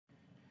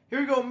Here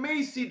we go,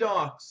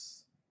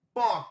 MasyDoc's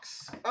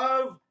box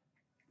of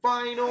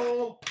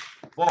Final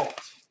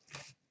Vault.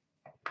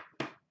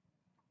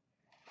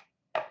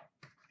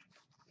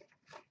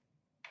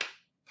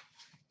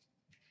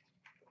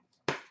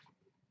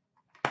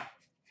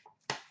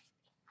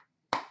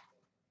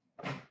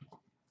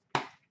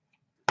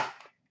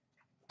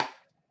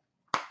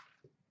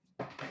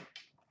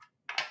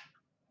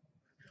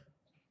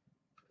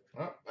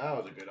 Oh, that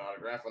was a good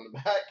autograph on the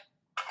back.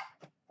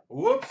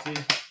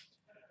 Whoopsie.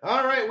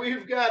 All right,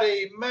 we've got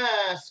a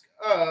mask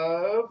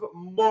of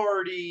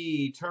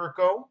Marty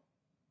Turco.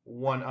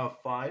 1 of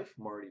 5,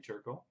 Marty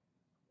Turco.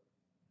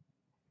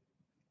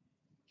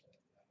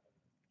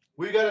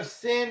 We've got a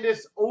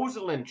Sandis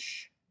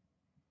Ozelinch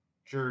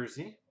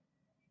jersey.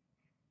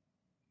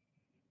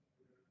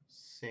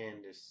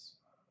 Sandis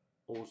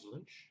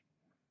Ozelinch.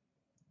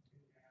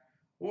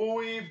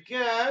 We've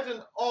got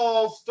an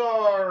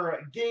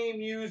all-star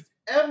game-used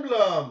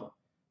emblem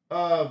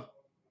of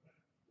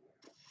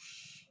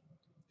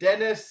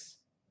Dennis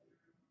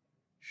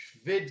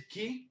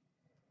Schvidke.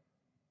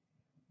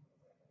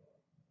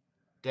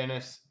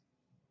 Dennis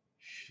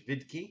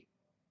Schvidke.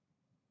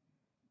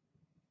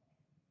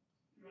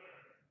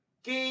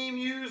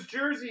 Game-used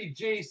jersey,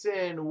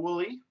 Jason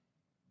Woolley.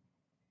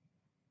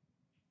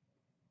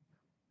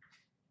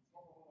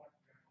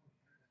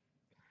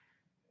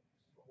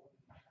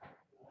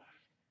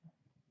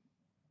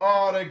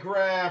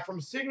 Autograph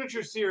from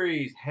Signature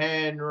Series,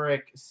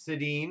 Henrik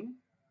Sedin.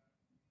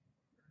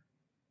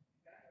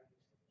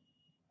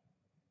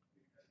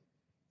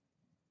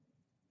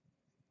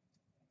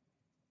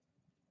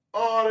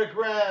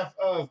 Autograph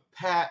of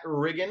Pat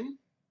Riggin,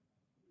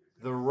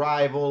 the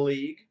Rival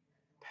League,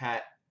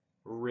 Pat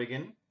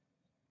Riggin.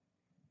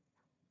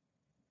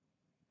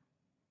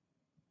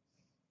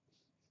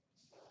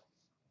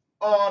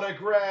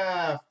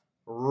 Autograph,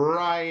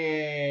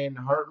 Ryan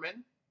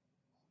Hartman.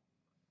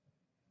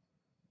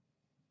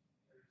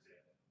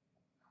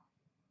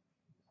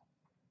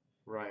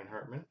 Ryan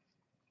Hartman.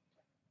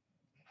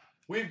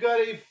 We've got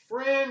a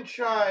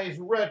franchise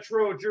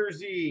retro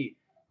jersey,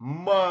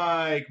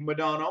 Mike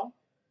Modano.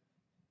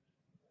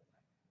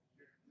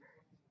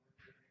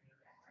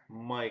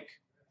 Mike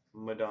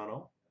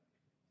Modano.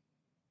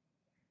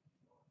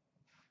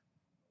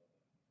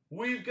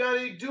 We've got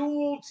a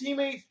dual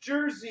teammates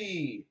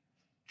jersey,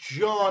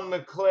 John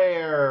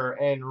LeClaire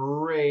and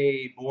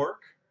Ray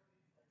Bork.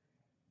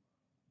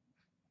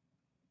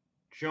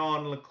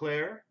 John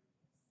LeClaire,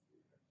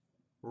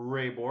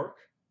 Ray Bork.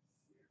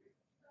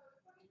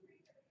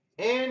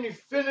 And you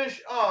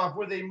finish off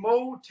with a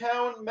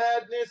Motown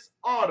Madness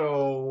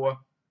auto,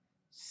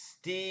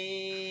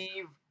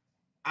 Steve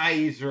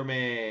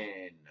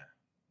Yzerman.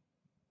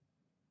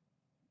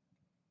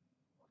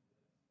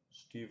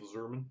 Steve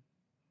Yzerman.